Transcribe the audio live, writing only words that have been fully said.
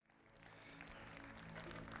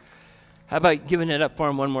How about giving it up for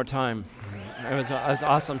him one more time? That was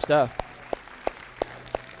awesome stuff.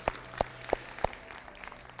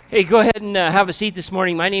 Hey, go ahead and have a seat this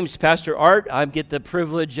morning. My name is Pastor Art. I get the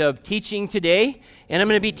privilege of teaching today, and I'm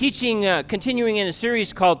going to be teaching, continuing in a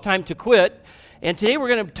series called Time to Quit. And today we're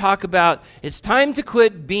going to talk about it's time to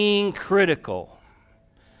quit being critical.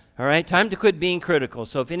 All right, time to quit being critical.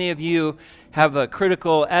 So if any of you have a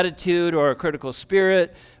critical attitude or a critical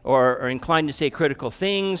spirit or are inclined to say critical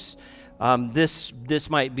things, this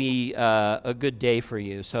might be a good day for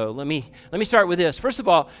you. So let me start with this. First of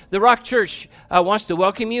all, the Rock Church wants to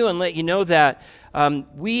welcome you and let you know that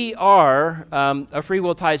we are a free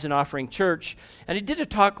will tithes and offering church. And I did a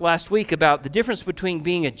talk last week about the difference between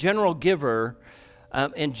being a general giver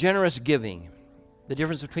and generous giving. The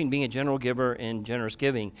difference between being a general giver and generous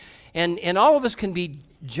giving. And all of us can be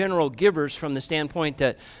general givers from the standpoint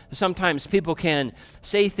that sometimes people can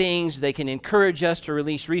say things, they can encourage us to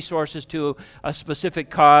release resources to a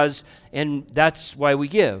specific cause, and that's why we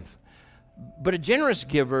give. But a generous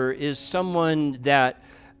giver is someone that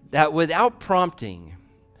without prompting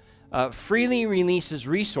freely releases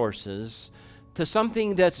resources to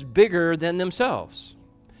something that's bigger than themselves.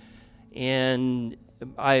 And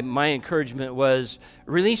my encouragement was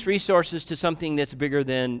release resources to something that's bigger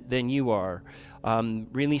than you are.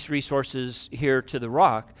 Release resources here to the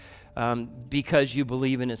Rock because you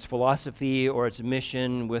believe in its philosophy or its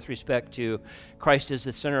mission with respect to Christ as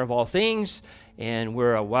the center of all things, and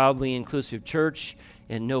we're a wildly inclusive church,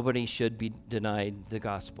 and nobody should be denied the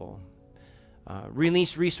gospel.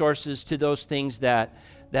 Release resources to those things that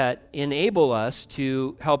enable us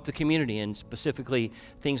to help the community, and specifically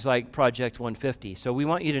things like Project 150. So we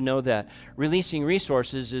want you to know that releasing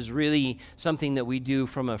resources is really something that we do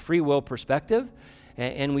from a free will perspective,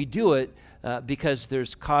 and we do it because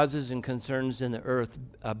there's causes and concerns in the earth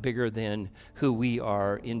bigger than who we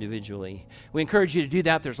are individually. We encourage you to do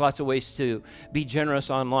that. There's lots of ways to be generous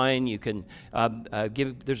online. You can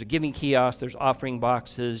give. There's a giving kiosk. There's offering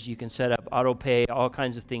boxes. You can set up auto pay, all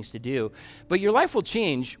kinds of things to do. But your life will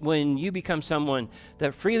change when you become someone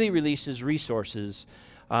that freely releases resources.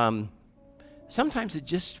 Sometimes it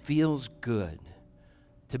just feels good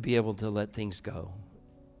to be able to let things go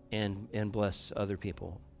and bless other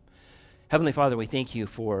people. Heavenly Father, we thank you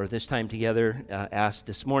for this time together. Ask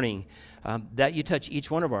this morning that you touch each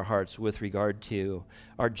one of our hearts with regard to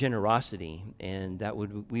our generosity, and that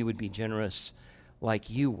we would be generous like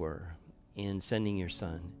you were in sending your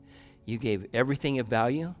Son. You gave everything of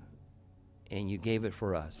value, and you gave it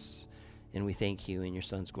for us. And we thank you in your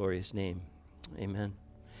Son's glorious name. Amen.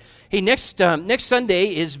 Hey, next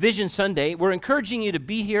Sunday is Vision Sunday. We're encouraging you to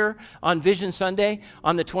be here on Vision Sunday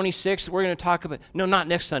on the 26th. We're going to talk about, no, not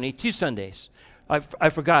next Sunday, 2 Sundays. I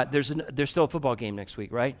forgot, there's still a football game next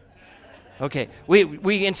week, right? Okay,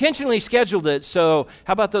 we intentionally scheduled it, so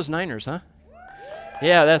how about those Niners, huh?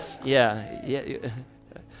 Yeah, yeah.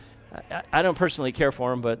 I don't personally care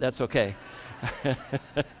for them, but that's okay.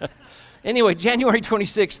 Anyway, January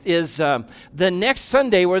 26th is the next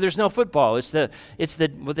Sunday where there's no football. It's the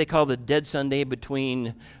what they call the dead Sunday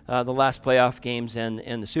between the last playoff games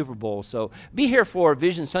and the Super Bowl. So be here for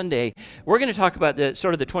Vision Sunday. We're going to talk about the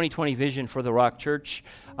 2020 vision for the Rock Church,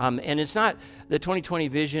 and it's not the 2020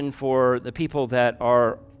 vision for the people that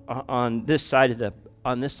are on this side of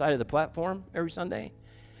the platform every Sunday.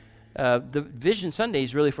 The Vision Sunday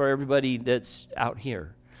is really for everybody that's out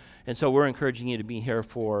here. And so we're encouraging you to be here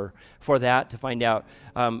for that, to find out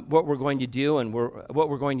what we're going to do and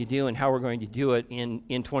how we're going to do it in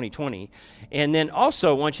 2020. And then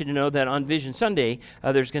also want you to know that on Vision Sunday,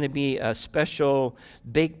 there's going to be a special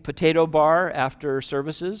baked potato bar after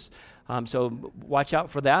services. So watch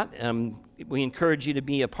out for that. We encourage you to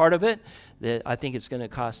be a part of it. I think it's going to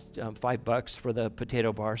cost $5 for the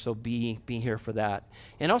potato bar, so be here for that.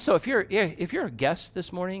 And also, if you're a guest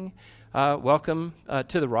this morning, welcome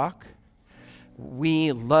to the Rock.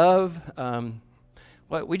 We love,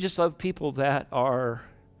 we just love people that are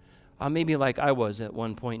maybe like I was at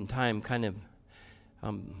one point in time, kind of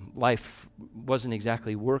life wasn't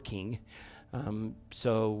exactly working.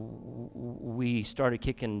 So we started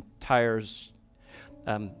kicking tires,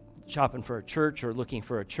 shopping for a church or looking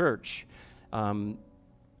for a church. And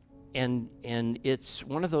it's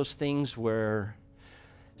one of those things where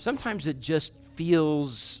sometimes it just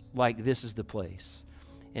feels like this is the place.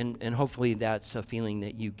 And hopefully that's a feeling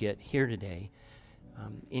that you get here today.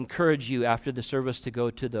 Encourage you after the service to go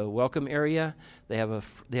to the welcome area. They have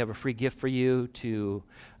a free gift for you to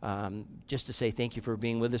just to say thank you for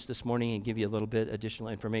being with us this morning and give you a little bit additional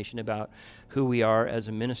information about who we are as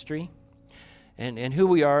a ministry. And who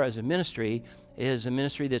we are as a ministry is a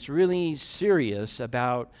ministry that's really serious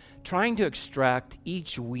about trying to extract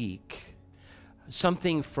each week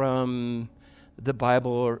something from the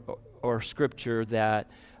Bible or Scripture that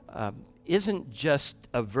isn't just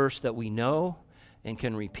a verse that we know and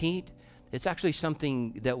can repeat. It's actually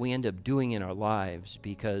something that we end up doing in our lives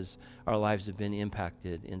because our lives have been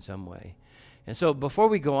impacted in some way. And so before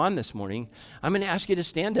we go on this morning, I'm going to ask you to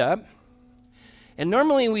stand up. And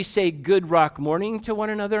normally we say good rock morning to one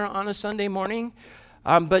another on a Sunday morning.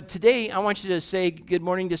 But today I want you to say good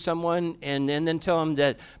morning to someone and then tell them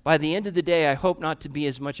that by the end of the day, I hope not to be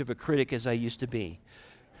as much of a critic as I used to be.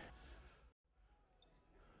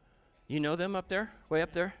 You know them up there? Way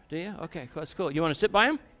up there? Do you? Okay, that's cool. You want to sit by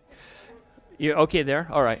them? You're okay there?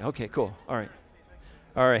 All right. Okay, cool. All right.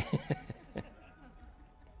 All right.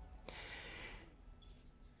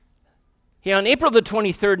 Yeah, on April the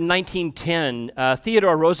 23rd, 1910,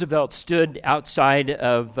 Theodore Roosevelt stood outside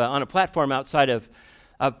of, on a platform outside of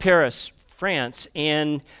Paris, France,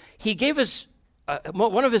 and he gave us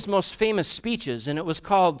one of his most famous speeches, and it was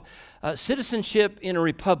called Citizenship in a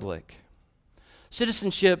Republic.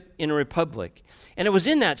 Citizenship in a Republic. And it was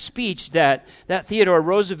in that speech that Theodore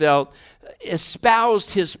Roosevelt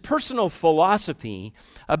espoused his personal philosophy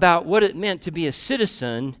about what it meant to be a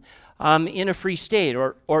citizen in a free state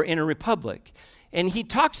or in a republic. And he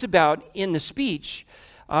talks about in the speech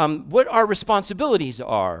what our responsibilities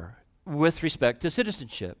are with respect to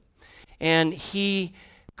citizenship. And he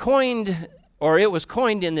coined, or it was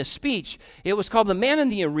coined in this speech, it was called the Man in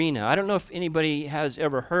the Arena. I don't know if anybody has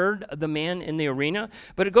ever heard of the Man in the Arena,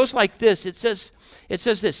 but it goes like this. It says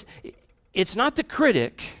this: it's not the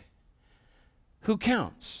critic who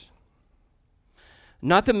counts,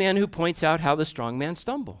 not the man who points out how the strong man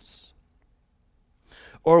stumbles,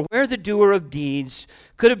 or where the doer of deeds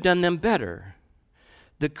could have done them better.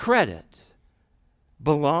 The credit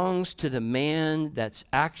belongs to the man that's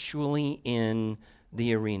actually in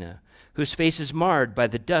the arena, whose face is marred by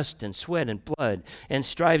the dust and sweat and blood, and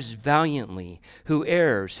strives valiantly, who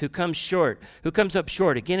errs, who comes up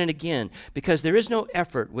short again and again, because there is no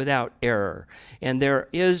effort without error, and there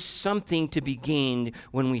is something to be gained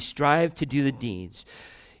when we strive to do the deeds.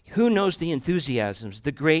 Who knows the enthusiasms,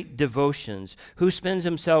 the great devotions? Who spends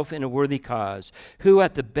himself in a worthy cause? Who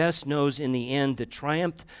at the best knows in the end the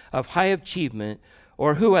triumph of high achievement?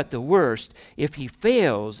 Or who at the worst, if he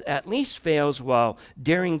fails, at least fails while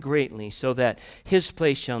daring greatly, so that his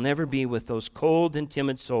place shall never be with those cold and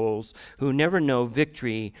timid souls who never know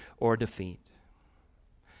victory or defeat?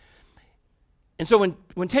 And so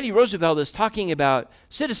when Teddy Roosevelt is talking about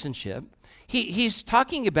citizenship, he's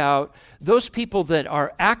talking about those people that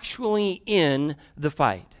are actually in the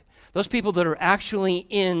fight, those people that are actually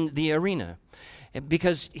in the arena.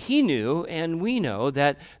 Because he knew, and we know,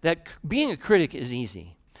 that being a critic is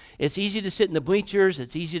easy. It's easy to sit in the bleachers.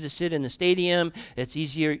 It's easy to sit in the stadium. It's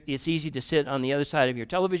easy to sit on the other side of your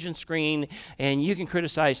television screen, and you can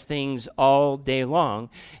criticize things all day long.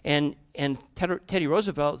 And Teddy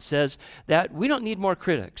Roosevelt says that we don't need more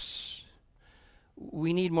critics.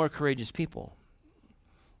 We need more courageous people.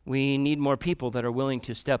 We need more people that are willing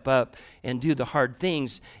to step up and do the hard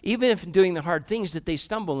things, even if in doing the hard things that they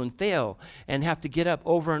stumble and fail and have to get up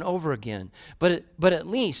over and over again. But at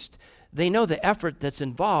least they know the effort that's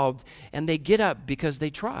involved, and they get up because they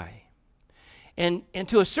try. And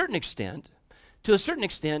to a certain extent,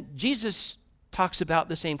 Jesus talks about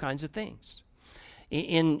the same kinds of things.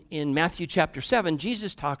 In Matthew chapter 7,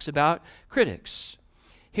 Jesus talks about critics.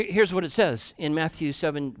 Here's what it says in Matthew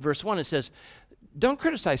 7, verse 1. It says, don't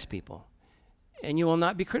criticize people, and you will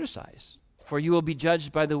not be criticized. For you will be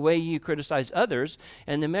judged by the way you criticize others,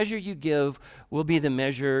 and the measure you give will be the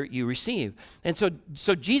measure you receive. And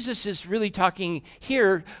so Jesus is really talking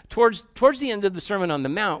here towards the end of the Sermon on the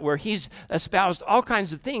Mount, where he's espoused all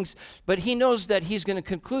kinds of things, but he knows that he's going to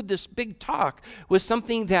conclude this big talk with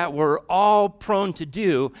something that we're all prone to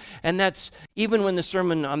do, and that's even when the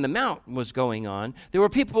Sermon on the Mount was going on, there were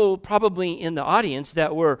people probably in the audience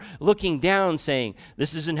that were looking down saying,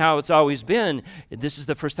 this isn't how it's always been. This is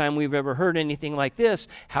the first time we've ever heard anything like this.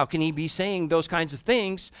 How can he be saying those kinds of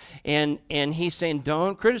things? And he's saying,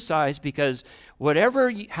 don't criticize, because however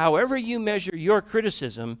you measure your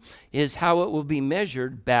criticism is how it will be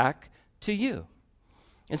measured back to you.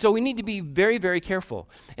 And so we need to be very, very careful.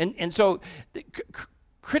 And so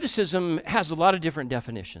criticism has a lot of different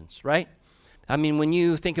definitions, right? I mean, when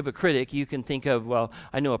you think of a critic, you can think of, well,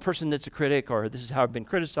 I know a person that's a critic, or this is how I've been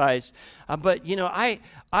criticized. But, you know,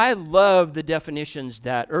 I love the definitions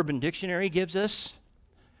that Urban Dictionary gives us.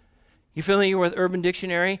 You familiar with Urban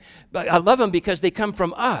Dictionary? But I love them because they come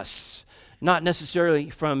from us, not necessarily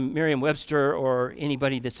from Merriam-Webster or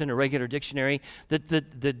anybody that's in a regular dictionary.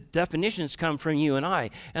 The definitions come from you and I.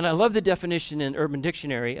 And I love the definition in Urban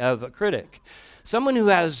Dictionary of a critic. Someone who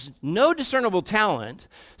has no discernible talent,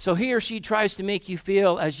 so he or she tries to make you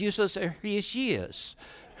feel as useless as he or she is.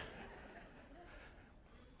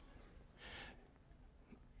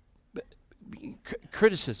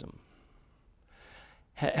 Criticism.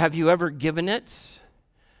 Have you ever given it,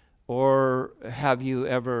 or have you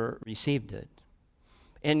ever received it?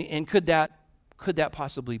 And could that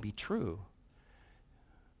possibly be true?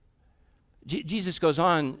 Jesus goes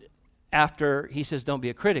on after he says, don't be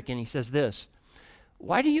a critic, and he says this: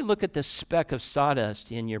 why do you look at the speck of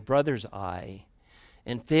sawdust in your brother's eye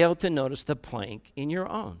and fail to notice the plank in your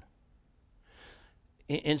own?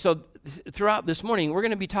 And so throughout this morning, we're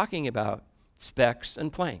going to be talking about specks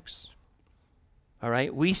and planks. All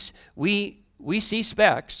right? We see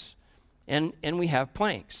specks and we have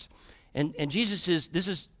planks. And Jesus this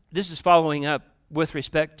is following up with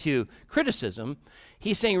respect to criticism.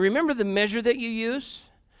 He's saying, remember the measure that you use?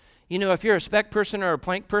 You know, if you're a speck person or a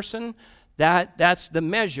plank person, that's the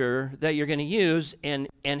measure that you're going to use, and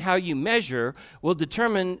how you measure will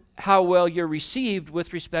determine how well you're received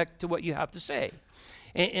with respect to what you have to say.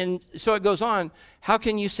 And so it goes on. How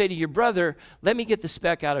can you say to your brother, let me get the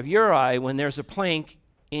speck out of your eye when there's a plank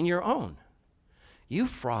in your own? You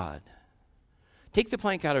fraud. Take the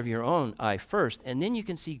plank out of your own eye first, and then you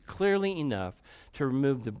can see clearly enough to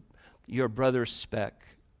remove your brother's speck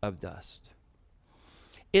of dust.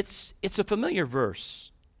 It's a familiar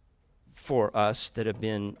verse for us that have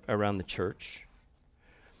been around the church.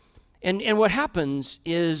 And what happens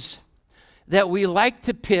is that we like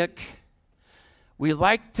to pick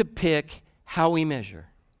how we measure.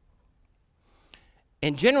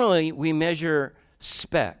 And generally, we measure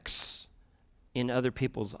specks in other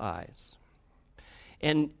people's eyes.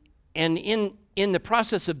 And in the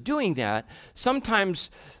process of doing that,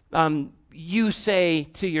 sometimes you say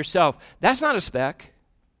to yourself, that's not a speck.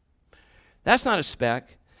 That's not a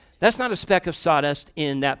speck. That's not a speck of sawdust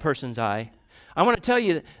in that person's eye. I want to tell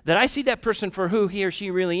you that I see that person for who he or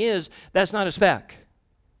she really is. That's not a speck.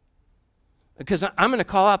 Because I'm going to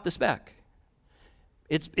call out the speck.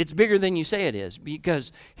 It's bigger than you say it is.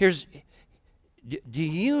 Because do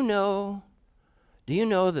you know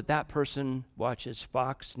that person watches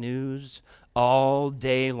Fox News all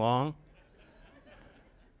day long?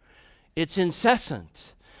 It's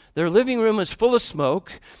incessant. Their living room is full of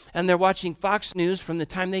smoke, and they're watching Fox News from the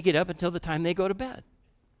time they get up until the time they go to bed.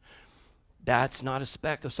 That's not a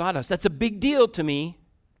speck of sawdust. That's a big deal to me.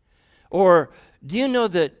 Or do you know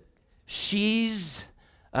that she's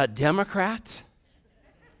a Democrat?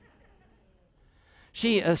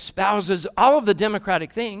 She espouses all of the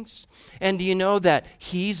Democratic things. And do you know that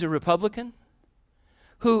he's a Republican?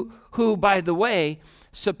 Who, by the way,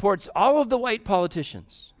 supports all of the white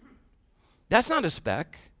politicians. That's not a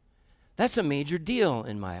speck. That's a major deal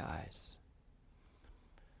in my eyes.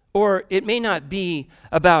 Or it may not be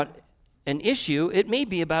about an issue. It may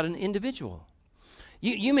be about an individual.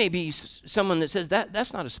 You may be someone that says,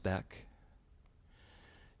 that's not a speck.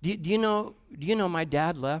 Do you know my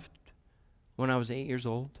dad left when I was 8 years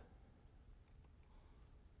old?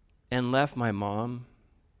 And left my mom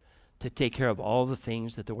to take care of all the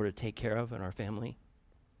things that there were to take care of in our family?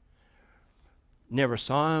 Never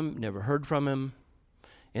saw him, never heard from him,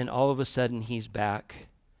 and all of a sudden he's back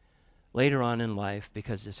later on in life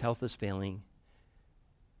because his health is failing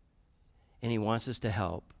and he wants us to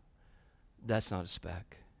help. That's not a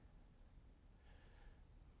speck.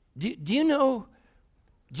 Do you know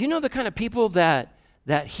the kind of people that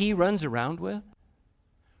he runs around with?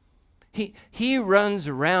 He runs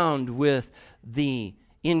around with the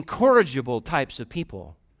incorrigible types of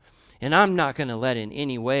people. And I'm not going to let in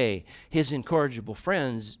any way his incorrigible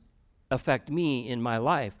friends affect me in my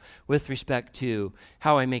life with respect to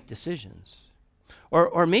how I make decisions.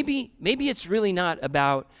 Or maybe it's really not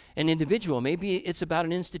about an individual. Maybe it's about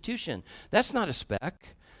an institution. That's not a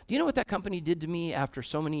speck. Do you know what that company did to me after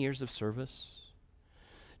so many years of service?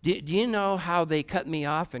 Do you know how they cut me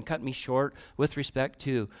off and cut me short with respect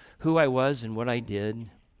to who I was and what I did?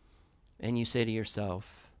 And you say to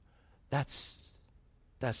yourself, that's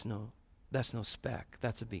no speck.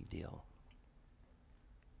 That's a big deal.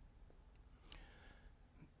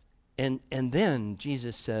 And then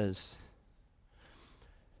Jesus says,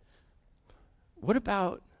 what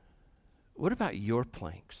about your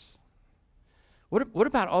planks? What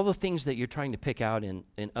about all the things that you're trying to pick out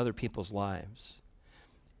in other people's lives?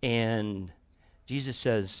 And Jesus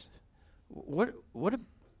says, what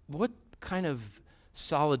kind of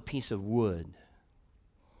solid piece of wood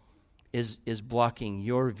is blocking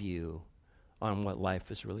your view on what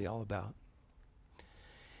life is really all about.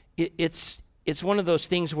 It's one of those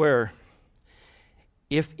things where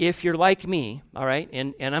if you're like me, all right,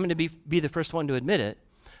 and I'm going to be the first one to admit it.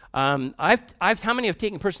 How many have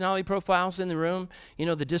taken personality profiles in the room? You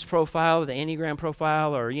know, the DISC profile, the Enneagram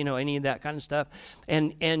profile, or, you know, any of that kind of stuff.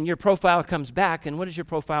 And your profile comes back, and what does your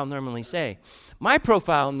profile normally say? My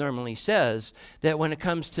profile normally says that when it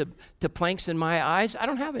comes to planks in my eyes, I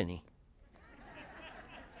don't have any.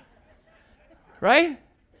 Right?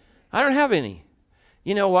 I don't have any.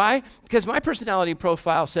 You know why? Because my personality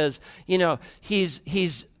profile says, you know, he's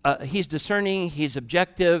discerning, he's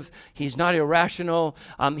objective, he's not irrational,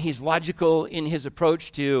 he's logical in his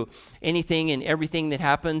approach to anything and everything that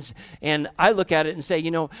happens. And I look at it and say, you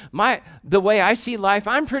know, the way I see life,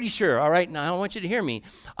 I'm pretty sure, all right, now I don't want you to hear me,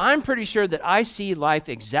 I'm pretty sure that I see life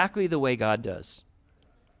exactly the way God does.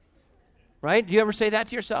 Right? Do you ever say that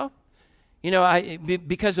to yourself? You know,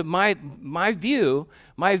 because of my view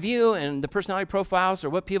and the personality profiles or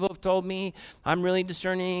what people have told me, I'm really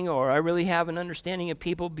discerning, or I really have an understanding of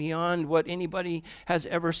people beyond what anybody has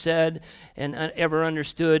ever said and ever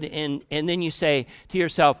understood. And then you say to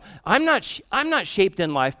yourself, I'm not shaped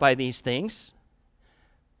in life by these things.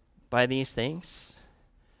 By these things.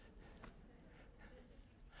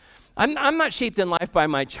 I'm not shaped in life by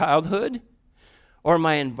my childhood, or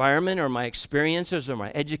my environment, or my experiences, or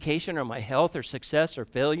my education, or my health, or success, or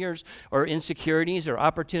failures, or insecurities, or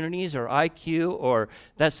opportunities, or IQ, or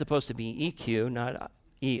that's supposed to be EQ, not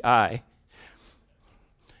EI.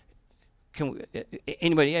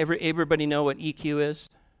 Everybody know what EQ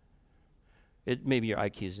is? Maybe your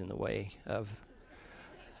IQ is in the way of.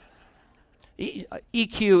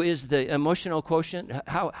 EQ is the emotional quotient,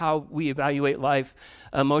 how we evaluate life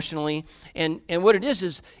emotionally. And what it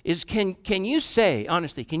is can you say,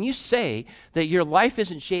 honestly, can you say that your life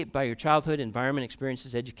isn't shaped by your childhood, environment,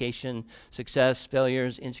 experiences, education, success,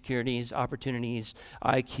 failures, insecurities, opportunities,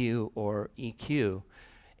 IQ, or EQ?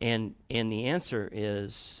 And the answer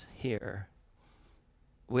is here.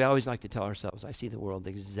 We always like to tell ourselves, I see the world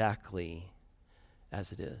exactly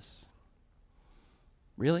as it is.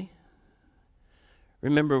 Really?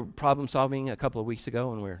 Remember problem solving a couple of weeks ago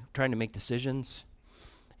when we were trying to make decisions?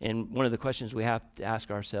 And one of the questions we have to ask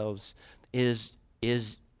ourselves is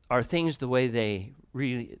are things the way they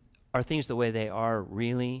are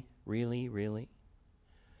really?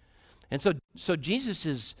 And so Jesus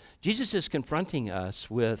is confronting us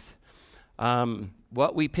with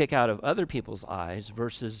what we pick out of other people's eyes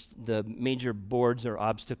versus the major boards or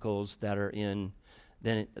obstacles that are in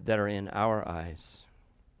our eyes.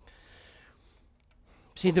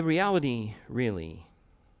 See, the reality really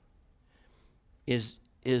is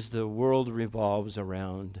the world revolves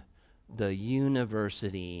around the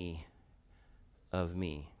university of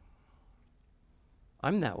me.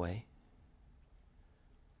 I'm that way.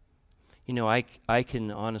 You know, I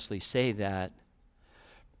can honestly say that,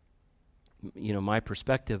 you know, my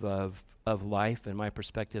perspective of life and my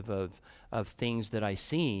perspective of things that I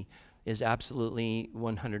see is absolutely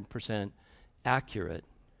 100% accurate.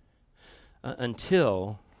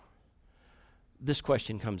 Until this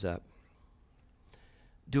question comes up.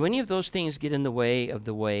 Do any of those things get in the way of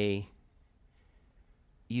the way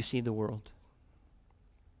you see the world?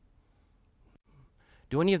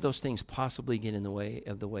 Do any of those things possibly get in the way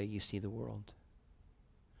of the way you see the world?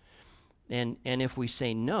 And if we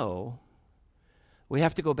say no, we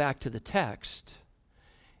have to go back to the text.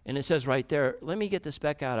 And it says right there, let me get the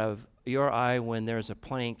speck out of your eye when there's a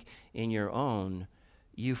plank in your own,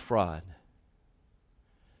 you fraud.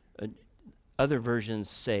 Other versions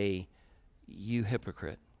say, you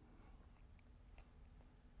hypocrite.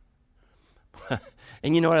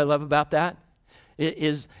 And you know what I love about that?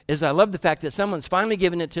 Is I love the fact that someone's finally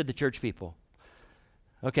given it to the church people.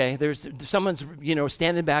 Okay, someone's, you know,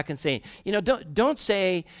 standing back and saying, you know, don't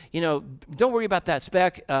say, you know, don't worry about that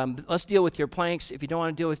speck. Let's deal with your planks. If you don't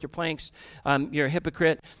want to deal with your planks, you're a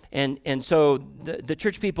hypocrite. And so the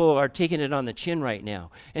church people are taking it on the chin right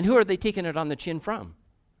now. And who are they taking it on the chin from?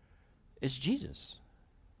 It's Jesus.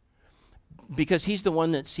 Because he's the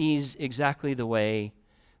one that sees exactly the way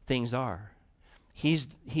things are. He's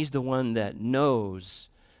the one that knows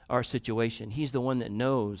our situation. He's the one that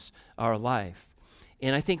knows our life.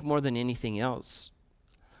 And I think more than anything else,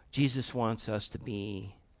 Jesus wants us to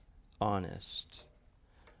be honest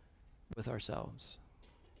with ourselves.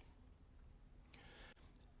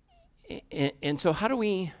 And so how do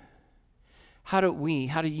you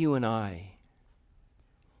and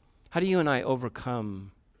I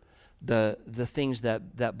overcome the things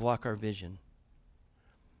that block our vision?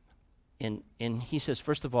 And he says,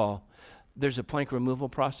 first of all, there's a plank removal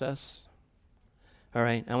process. All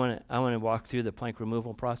right, I want to walk through the plank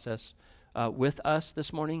removal process with us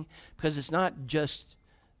this morning, because it's not just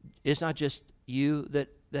you that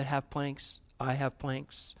have planks. I have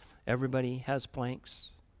planks. Everybody has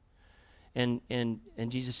planks. And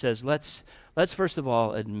Jesus says, let's first of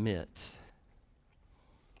all admit.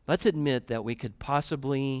 Let's admit that we could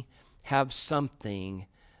possibly have something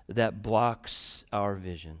that blocks our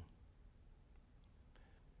vision.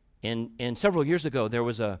 And several years ago, there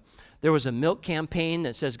was a milk campaign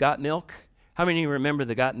that says "Got Milk." How many of you remember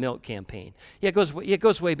the "Got Milk" campaign? Yeah, it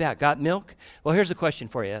goes way back. Got milk? Well, here's a question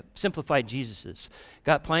for you. Simplified Jesus's.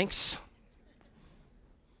 Got planks?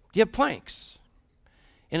 Do you have planks?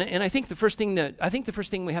 And I think the first thing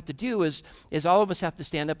we have to do is all of us have to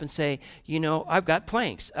stand up and say, I've got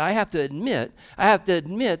planks. I have to admit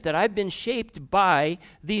that I've been shaped by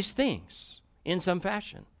these things in some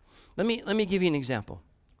fashion. Let me give you an example.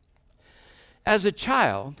 As a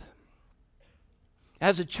child,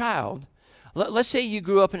 let's say you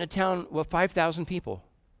grew up in a town with 5,000 people.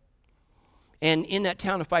 And in that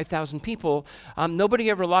town of 5,000 people, nobody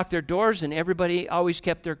ever locked their doors, and everybody always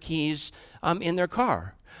kept their keys in their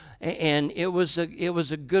car. And it was a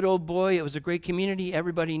good old boy. It was a great community.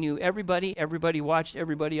 Everybody knew everybody. Everybody watched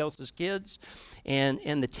everybody else's kids.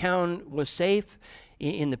 And the town was safe.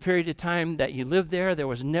 In the period of time that you lived there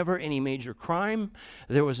was never any major crime.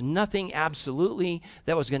 There was nothing absolutely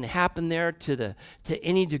that was going to happen there to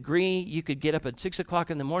any degree. You could get up at 6 o'clock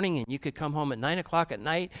in the morning and you could come home at 9 o'clock at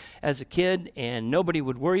night as a kid, and nobody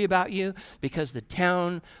would worry about you, because the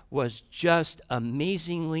town was just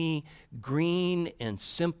amazingly green and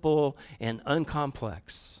simple and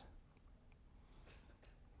uncomplex.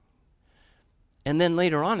 And then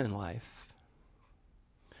later on in life,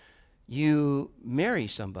 you marry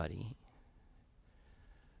somebody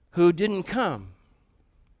who didn't come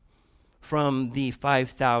from the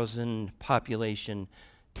 5,000 population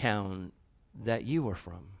town that you were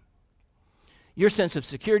from. Your sense of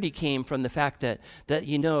security came from the fact that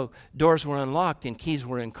doors were unlocked and keys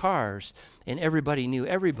were in cars and everybody knew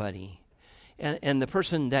everybody. And the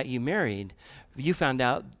person that you married, you found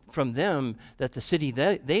out from them that the city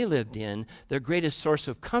that they lived in, their greatest source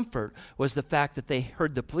of comfort was the fact that they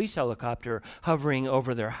heard the police helicopter hovering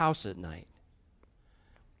over their house at night.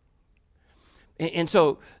 And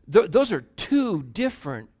so those are two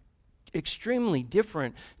extremely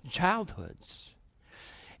different childhoods.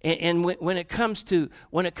 And when it comes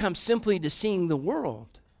simply to seeing the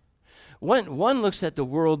world, one looks at the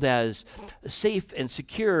world as safe and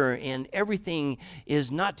secure, and everything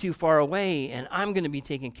is not too far away, and I'm going to be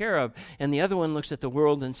taken care of. And the other one looks at the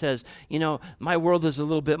world and says, my world is a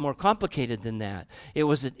little bit more complicated than that. It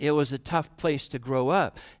was a tough place to grow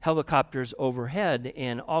up. Helicopters overhead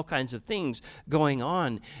and all kinds of things going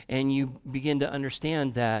on. And you begin to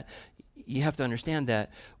understand that, you have to understand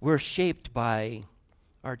that we're shaped by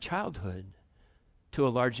our childhood to a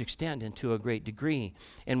large extent and to a great degree.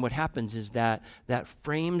 And what happens is that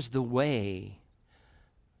frames the way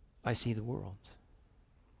I see the world.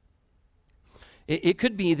 It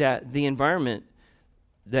could be that the environment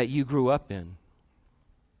that you grew up in,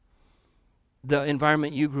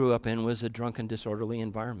 was a drunken, disorderly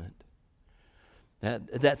environment.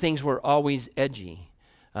 That things were always edgy.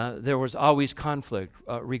 There was always conflict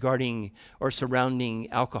regarding or surrounding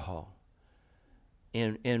alcohol.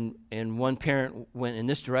 And one parent went in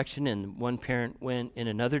this direction and one parent went in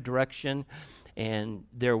another direction, and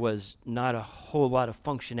there was not a whole lot of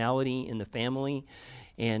functionality in the family.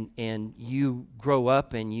 And you grow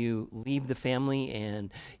up and you leave the family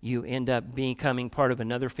and you end up becoming part of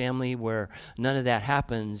another family where none of that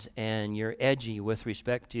happens, and you're edgy with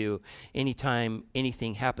respect to anytime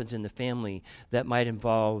anything happens in the family that might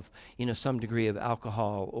involve, some degree of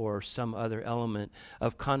alcohol or some other element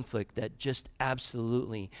of conflict that just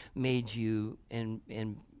absolutely made you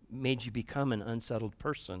become an unsettled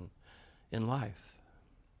person in life.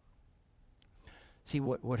 See,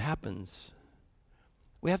 what happens,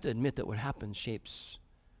 we have to admit that what happens shapes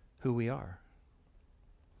who we are.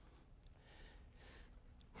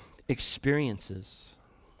 Experiences.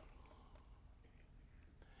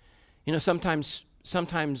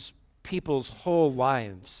 Sometimes people's whole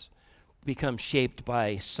lives become shaped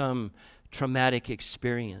by some traumatic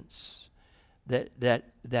experience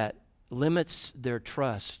that limits their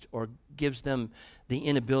trust or gives them the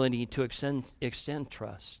inability to extend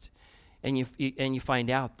trust. And you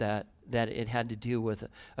find out that it had to do with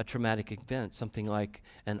a traumatic event, something like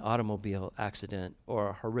an automobile accident or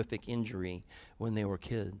a horrific injury when they were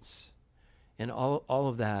kids. And all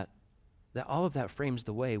of that frames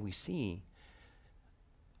the way we see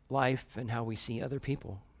life and how we see other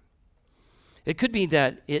people. It could be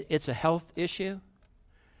that it's a health issue.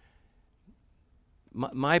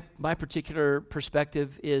 My particular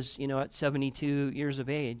perspective is, at 72 years of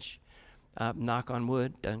age, knock on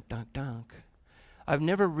wood, dunk, dunk, dunk, I've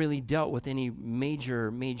never really dealt with any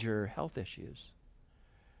major health issues.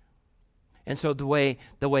 And so the way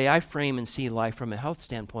I frame and see life from a health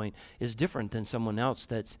standpoint is different than someone else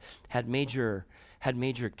that's had major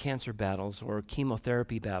cancer battles or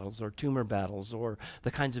chemotherapy battles or tumor battles or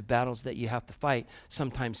the kinds of battles that you have to fight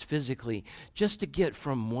sometimes physically just to get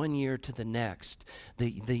from one year to the next.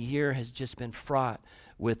 The year has just been fraught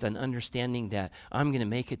with an understanding that I'm going to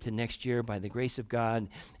make it to next year by the grace of God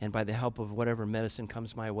and by the help of whatever medicine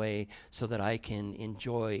comes my way so that I can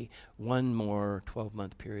enjoy one more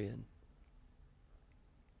 12-month period.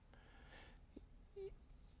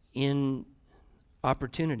 In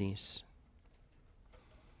opportunities,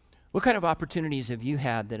 what kind of opportunities have you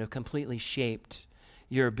had that have completely shaped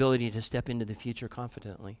your ability to step into the future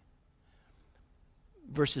confidently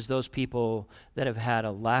versus those people that have had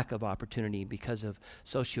a lack of opportunity because of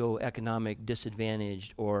socioeconomic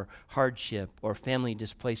disadvantage or hardship or family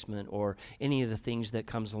displacement or any of the things that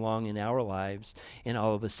comes along in our lives, and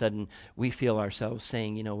all of a sudden we feel ourselves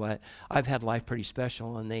saying, you know what, I've had life pretty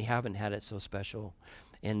special and they haven't had it so special,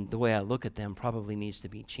 and the way I look at them probably needs to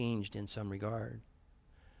be changed in some regard.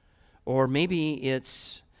 Or maybe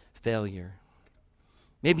it's failure.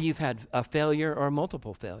 Maybe you've had a failure or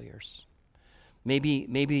multiple failures.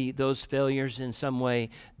 Maybe those failures in some way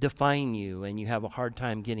define you and you have a hard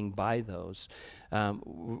time getting by those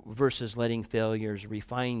versus letting failures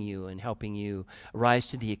refine you and helping you rise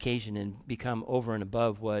to the occasion and become over and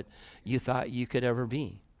above what you thought you could ever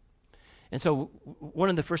be. And so one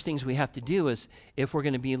of the first things we have to do is, if we're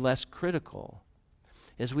going to be less critical,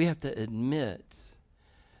 is we have to admit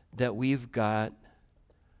that we've got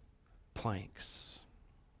planks.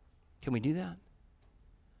 Can we do that?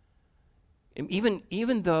 And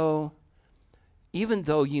even though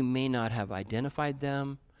you may not have identified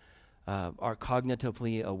them, are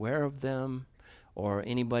cognitively aware of them, or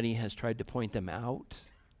anybody has tried to point them out,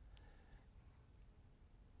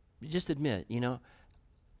 just admit,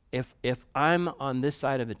 if I'm on this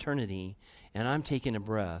side of eternity and I'm taking a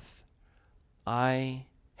breath, I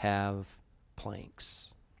have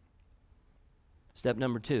planks. Step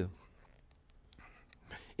number 2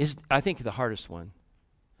 is, I think, the hardest one.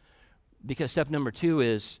 Because step number 2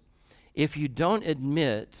 is, if you don't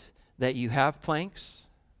admit that you have planks,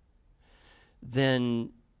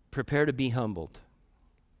 then prepare to be humbled.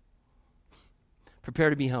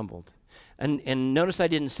 Prepare to be humbled. And notice I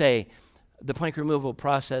didn't say the plank removal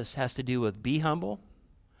process has to do with be humble.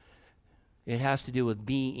 It has to do with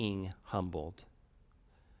being humbled.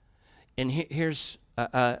 And here's,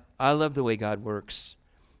 I love the way God works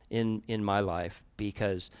in my life,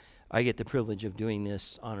 because I get the privilege of doing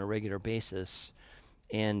this on a regular basis.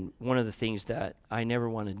 And one of the things that I never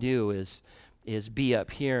want to do is be up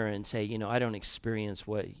here and say, I don't experience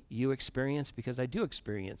what you experience, because I do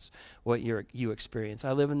experience what you experience.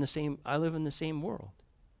 I live in the same world.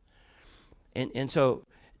 And so,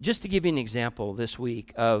 just to give you an example this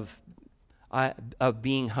week of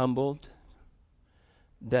being humbled,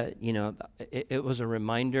 that it was a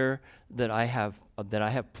reminder that I have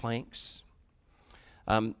planks.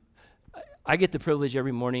 I get the privilege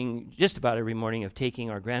just about every morning, of taking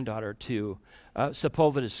our granddaughter to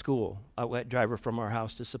Sepulveda School. I drive her from our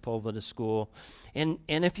house to Sepulveda School. And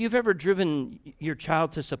if you've ever driven your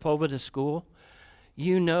child to Sepulveda School,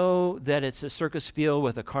 you know that it's a circus field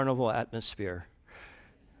with a carnival atmosphere.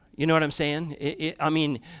 You know what I'm saying? I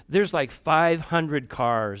mean, there's like 500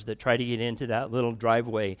 cars that try to get into that little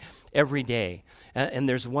driveway every day. And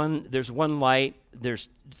there's one light, there's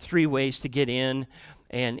 3 ways to get in.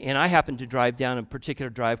 And I happen to drive down a particular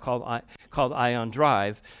drive called Ion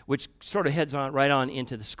Drive, which sort of heads on right on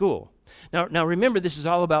into the school. Now remember, this is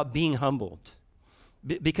all about being humbled,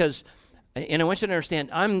 because, and I want you to understand,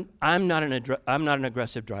 I'm not an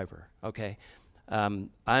aggressive driver. Okay, I'm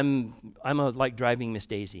a like driving Miss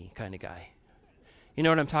Daisy kind of guy. You know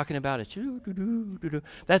what I'm talking about? It's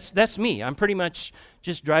that's me. I'm pretty much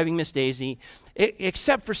just driving Miss Daisy,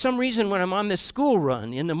 except for some reason when I'm on this school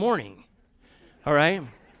run in the morning. All right?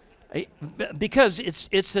 Because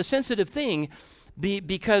it's a sensitive thing,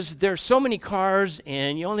 because there's so many cars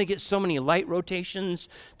and you only get so many light rotations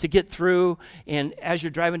to get through. And as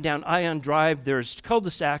you're driving down Ion Drive, there's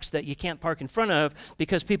cul-de-sacs that you can't park in front of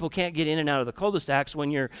because people can't get in and out of the cul-de-sacs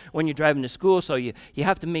when you're driving to school. So you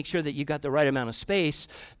have to make sure that you got the right amount of space,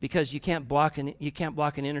 because you can't block an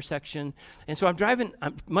intersection. And so I'm driving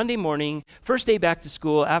Monday morning, first day back to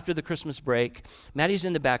school after the Christmas break. Maddie's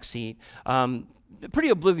in the back seat. pretty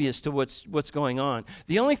oblivious to what's going on.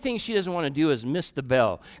 The only thing she doesn't want to do is miss the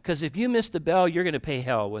bell, because if you miss the bell, you're going to pay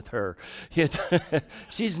hell with her.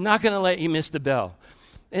 She's not going to let you miss the bell.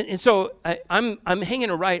 And so I'm hanging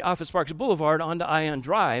a right off of Sparks Boulevard onto Ion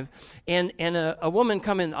Drive, and a woman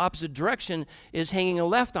coming in the opposite direction is hanging a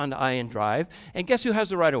left onto Ion Drive, and guess who has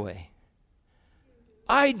the right of way?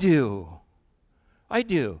 I do.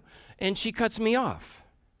 And she cuts me off.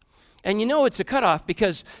 And you know it's a cutoff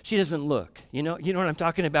because she doesn't look. You know what I'm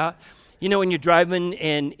talking about? You know when you're driving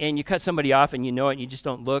and you cut somebody off and you know it and you just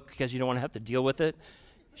don't look because you don't want to have to deal with it?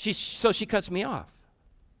 So she cuts me off.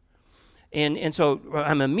 And so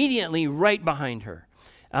I'm immediately right behind her.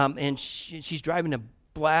 And she's driving a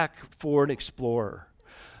black Ford Explorer.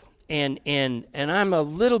 And I'm a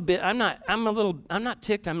little bit, I'm not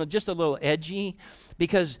ticked, I'm just a little edgy,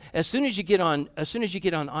 because as soon as you get on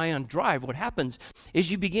Ion Drive, what happens is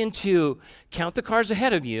you begin to count the cars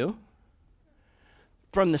ahead of you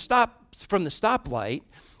from the stoplight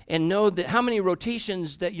and know that how many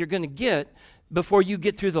rotations that you're going to get before you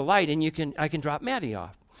get through the light, and I can drop Maddie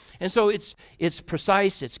off. And so it's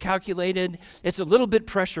precise, it's calculated, it's a little bit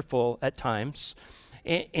pressureful at times.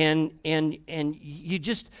 And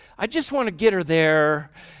I just want to get her there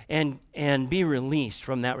and be released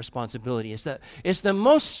from that responsibility.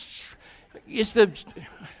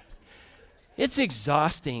 It's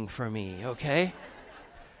exhausting for me, okay?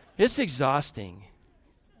 It's exhausting.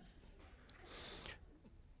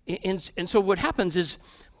 And so what happens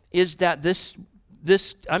is that this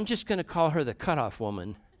I'm just going to call her the cutoff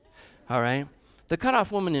woman, all right? The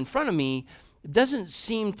cutoff woman in front of me doesn't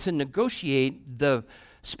seem to negotiate the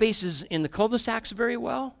spaces in the cul-de-sacs very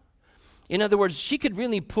well. In other words, she could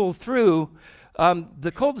really pull through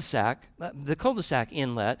the cul-de-sac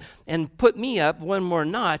inlet and put me up one more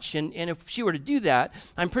notch. And if she were to do that,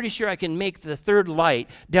 I'm pretty sure I can make the third light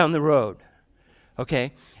down the road.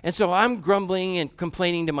 Okay? And so I'm grumbling and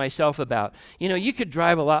complaining to myself about, you could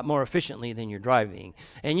drive a lot more efficiently than you're driving.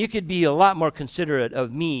 And you could be a lot more considerate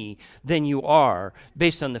of me than you are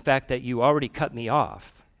based on the fact that you already cut me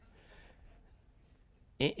off.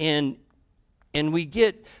 And we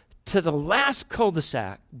get to the last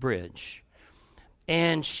cul-de-sac bridge,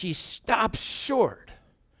 and she stops short.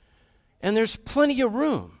 And there's plenty of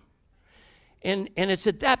room. And it's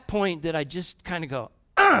at that point that I just kind of go,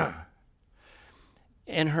 ah!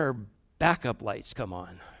 And her backup lights come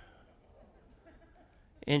on.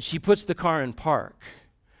 And she puts the car in park,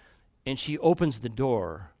 and she opens the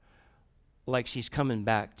door like she's coming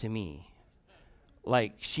back to me.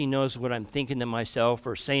 Like she knows what I'm thinking to myself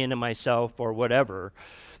or saying to myself or whatever.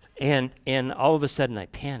 And all of a sudden I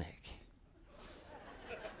panic.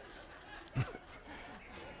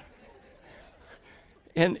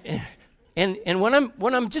 And when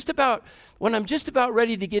I'm just about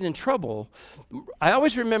ready to get in trouble, I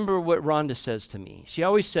always remember what Rhonda says to me. She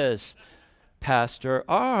always says, "Pastor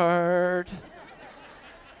Art,"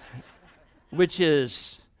 which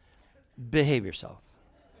is, behave yourself.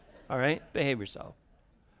 All right? Behave yourself.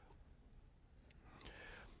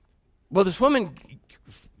 Well, this woman,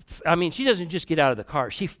 she doesn't just get out of the car.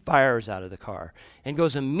 She fires out of the car and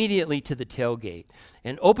goes immediately to the tailgate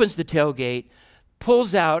and opens the tailgate,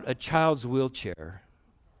 pulls out a child's wheelchair,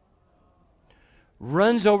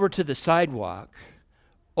 runs over to the sidewalk,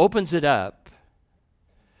 opens it up,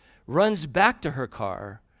 runs back to her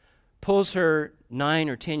car, pulls her 9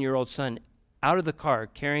 or 10-year-old son out of the car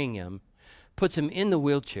carrying him, puts him in the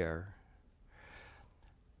wheelchair.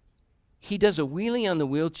 He does a wheelie on the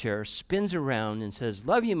wheelchair, spins around and says,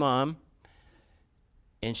 "Love you, Mom."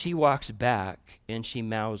 And she walks back and she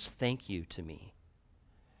mouths, "Thank you" to me.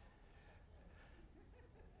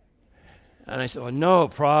 And I said, "Oh, no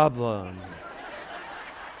problem."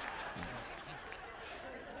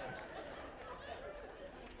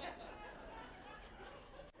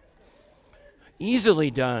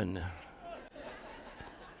 Easily done.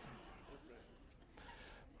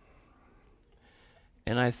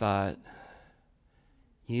 And I thought,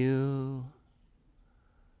 you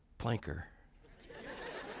planker.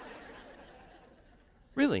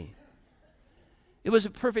 Really. It was a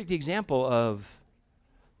perfect example of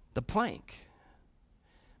the plank.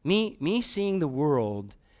 Me seeing the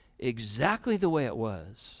world exactly the way it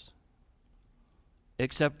was,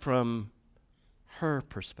 except from her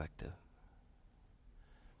perspective.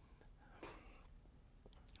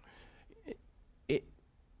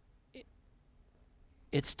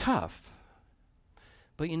 It's tough,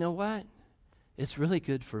 but you know what? It's really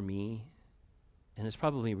good for me, and it's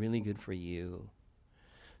probably really good for you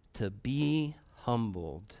to be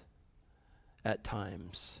humbled at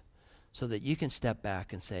times so that you can step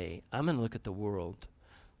back and say, I'm going to look at the world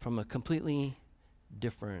from a completely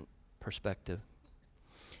different perspective.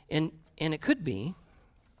 And it could be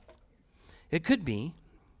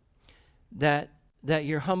that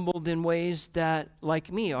you're humbled in ways that,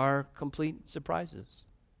 like me, are complete surprises.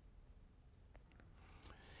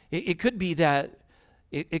 It could be that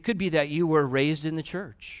you were raised in the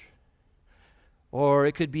church, or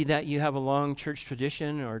it could be that you have a long church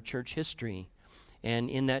tradition or church history, and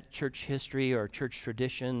in that church history or church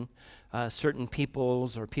tradition, certain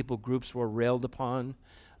peoples or people groups were railed upon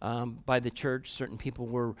by the church. Certain people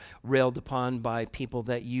were railed upon by people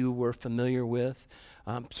that you were familiar with.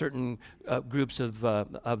 Certain groups of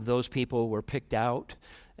those people were picked out,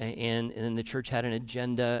 and the church had an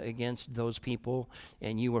agenda against those people,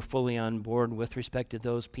 and you were fully on board with respect to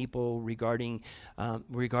those people regarding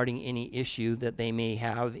any issue that they may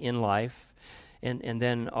have in life. And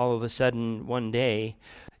then all of a sudden, one day,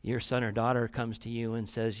 your son or daughter comes to you and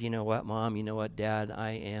says, "You know what, Mom? You know what, Dad?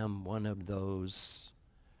 I am one of those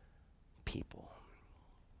people."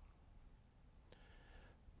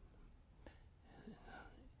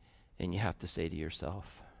 And you have to say to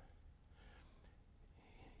yourself,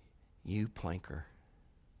 "You planker."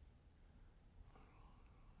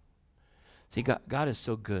 See, God is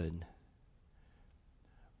so good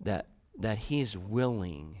that He's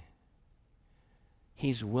willing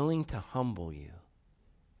to humble you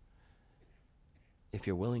if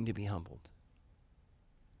you're willing to be humbled.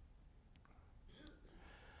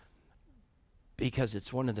 Because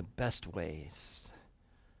it's one of the best ways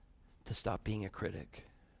to stop being a critic.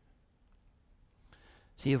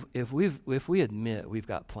 See, if we admit we've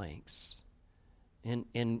got planks, and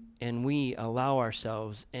we allow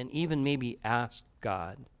ourselves, and even maybe ask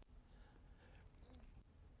God,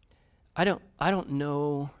 I don't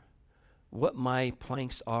know what my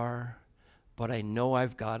planks are, but I know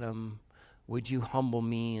I've got them. Would you humble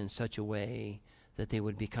me in such a way that they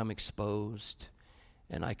would become exposed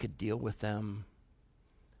and I could deal with them?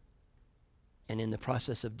 And in the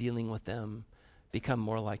process of dealing with them, become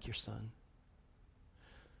more like your son,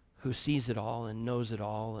 who sees it all and knows it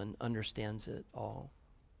all and understands it all.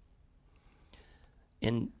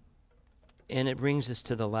 And it brings us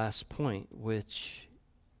to the last point, which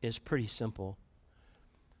is pretty simple.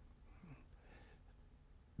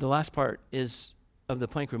 The last part of the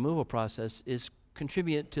plank removal process is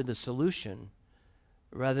contribute to the solution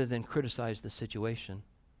rather than criticize the situation.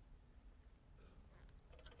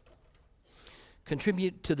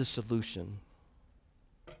 Contribute to the solution.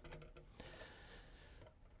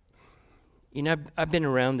 You know, I've been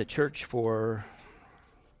around the church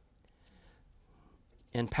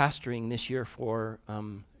and pastoring this year for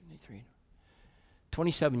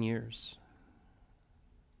 27 years.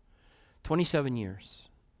 27 years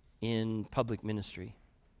in public ministry.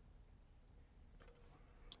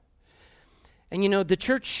 And you know, the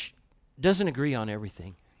church doesn't agree on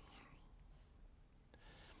everything,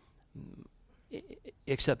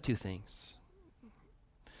 except two things.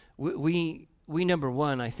 We number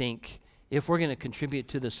one, I think, if we're going to contribute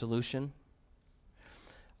to the solution,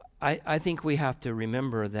 I think we have to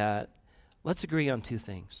remember that let's agree on two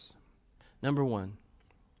things. Number one,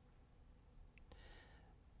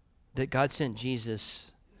 that God sent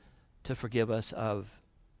Jesus to forgive us of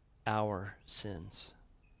our sins.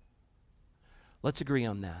 Let's agree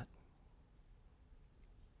on that.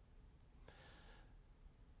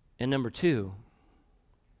 And number two,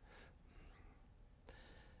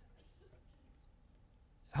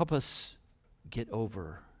 help us get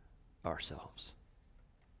over ourselves.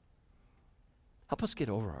 Help us get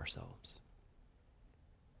over ourselves.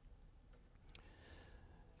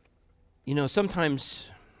 You know, sometimes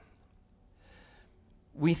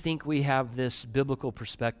we think we have this biblical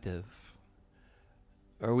perspective,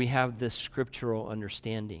 or we have this scriptural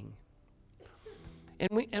understanding,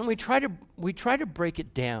 and we try to break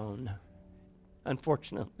it down.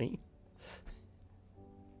 Unfortunately,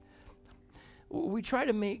 we try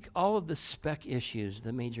to make all of the spec issues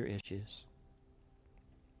the major issues.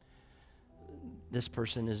 This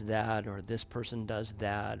person is that, or this person does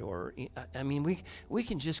that, or I mean, we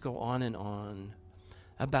can just go on and on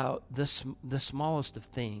about the smallest of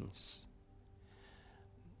things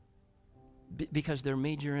because they're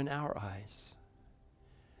major in our eyes.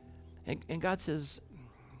 And God says,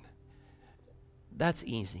 that's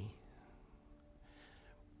easy.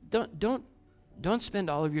 Don't spend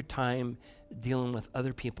all of your time dealing with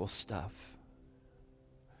other people's stuff.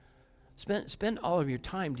 Spend all of your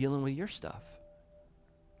time dealing with your stuff.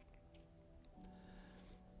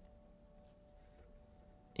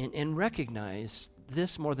 And recognize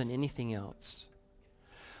this more than anything else.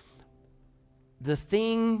 The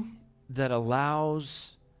thing that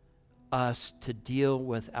allows us to deal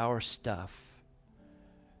with our stuff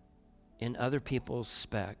in other people's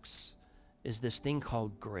specks is this thing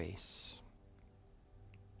called grace.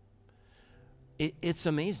 It's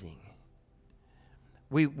amazing.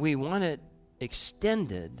 We want it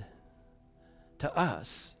extended to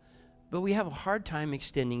us, but we have a hard time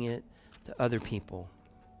extending it to other people.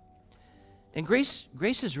 And grace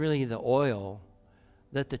is really the oil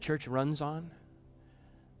that the church runs on.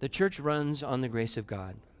 The church runs on the grace of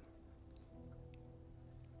God.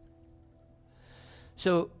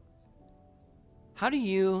 So, how do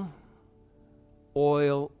you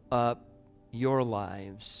oil up your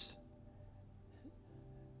lives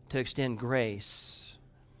to extend grace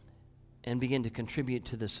and begin to contribute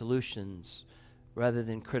to the solutions rather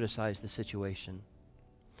than criticize the situation?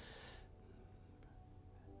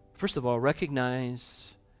 First of all,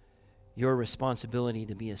 recognize your responsibility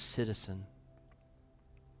to be a citizen.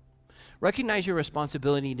 Recognize your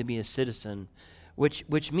responsibility to be a citizen,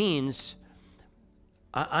 which means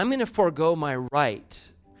I'm going to forego my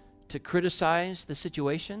right to criticize the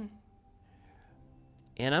situation,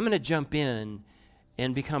 and I'm going to jump in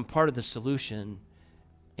and become part of the solution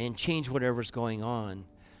and change whatever's going on,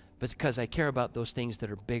 but because I care about those things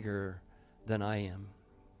that are bigger than I am.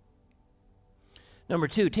 Number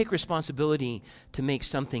 2, take responsibility to make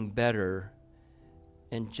something better,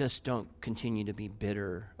 and just don't continue to be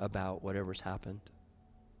bitter about whatever's happened.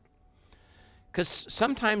 Because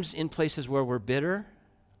sometimes in places where we're bitter,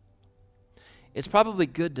 it's probably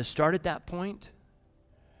good to start at that point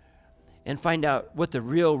and find out what the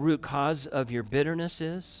real root cause of your bitterness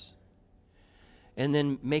is, and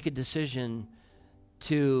then make a decision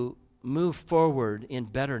to move forward in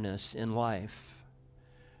betterness in life,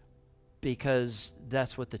 because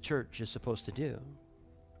that's what the church is supposed to do.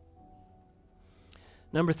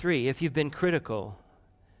 Number 3, if you've been critical,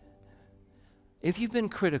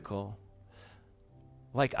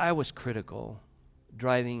 like I was critical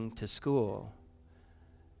driving to school,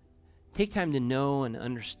 take time to know and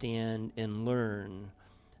understand and learn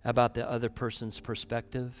about the other person's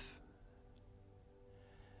perspective,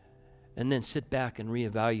 and then sit back and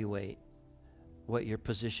reevaluate what your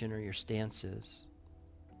position or your stance is.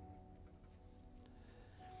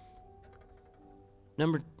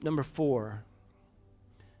 Number 4,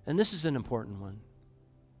 and this is an important one.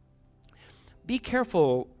 Be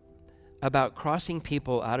careful about crossing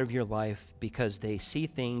people out of your life because they see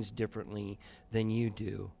things differently than you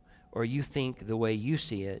do, or you think the way you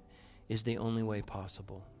see it is the only way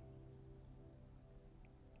possible.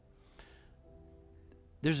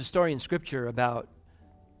 There's a story in Scripture about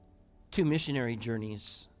 2 missionary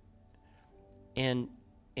journeys, and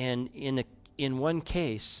in one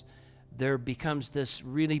case, there becomes this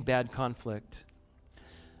really bad conflict.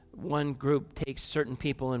 One group takes certain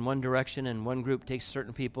people in one direction, and one group takes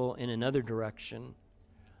certain people in another direction.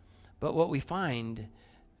 But what we find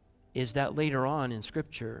is that later on in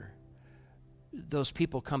Scripture, those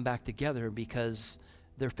people come back together because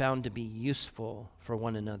they're found to be useful for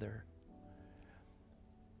one another.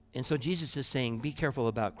 And so Jesus is saying, be careful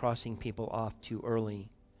about crossing people off too early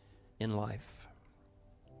in life.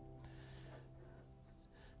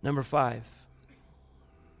 Number 5,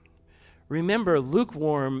 remember,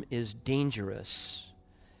 lukewarm is dangerous.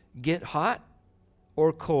 Get hot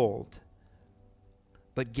or cold,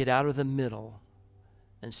 but get out of the middle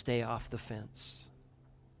and stay off the fence.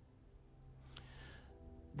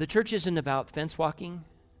 The church isn't about fence walking.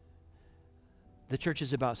 The church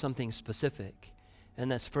is about something specific, and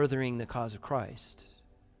that's furthering the cause of Christ.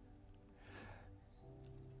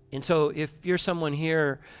 And so if you're someone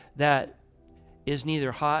here that is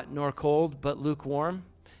neither hot nor cold, but lukewarm,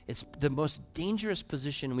 it's the most dangerous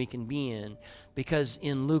position we can be in, because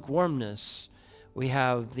in lukewarmness, we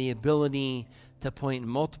have the ability to point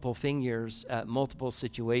multiple fingers at multiple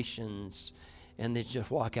situations and then just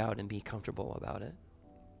walk out and be comfortable about it.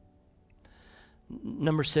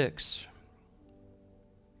 Number 6,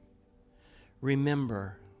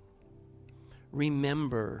 remember,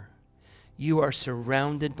 you are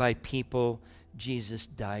surrounded by people Jesus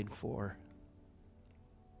died for.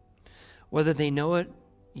 Whether they know it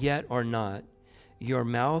yet or not, your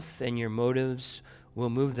mouth and your motives will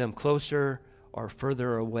move them closer or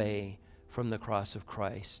further away from the cross of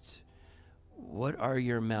Christ. What are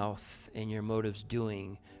your mouth and your motives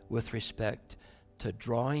doing with respect to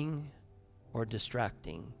drawing or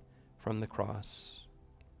distracting from the cross?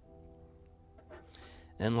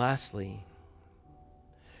 And lastly,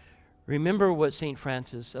 remember what St.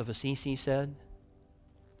 Francis of Assisi said?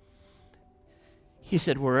 He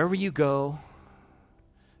said, wherever you go,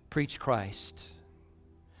 preach Christ.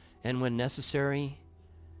 And when necessary,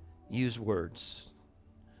 use words.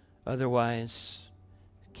 Otherwise,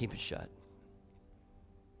 keep it shut.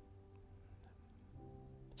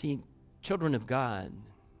 See, children of God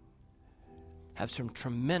have some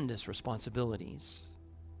tremendous responsibilities.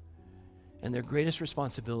 And their greatest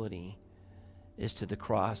responsibility is to the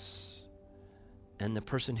cross and the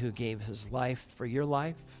person who gave his life for your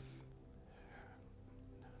life.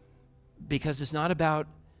 Because it's not about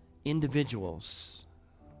individuals.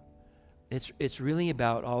 It's really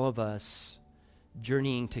about all of us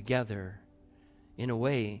journeying together in a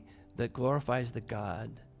way that glorifies the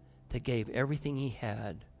God that gave everything he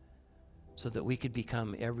had so that we could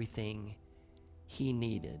become everything he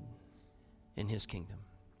needed in his kingdom.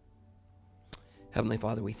 Heavenly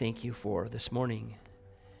Father, we thank you for this morning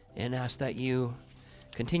and ask that you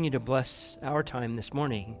continue to bless our time this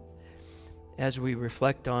morning as we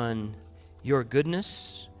reflect on your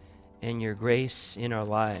goodness and your grace in our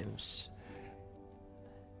lives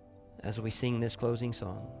as we sing this closing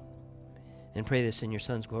song. And pray this in your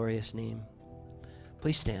Son's glorious name.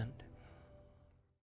 Please stand.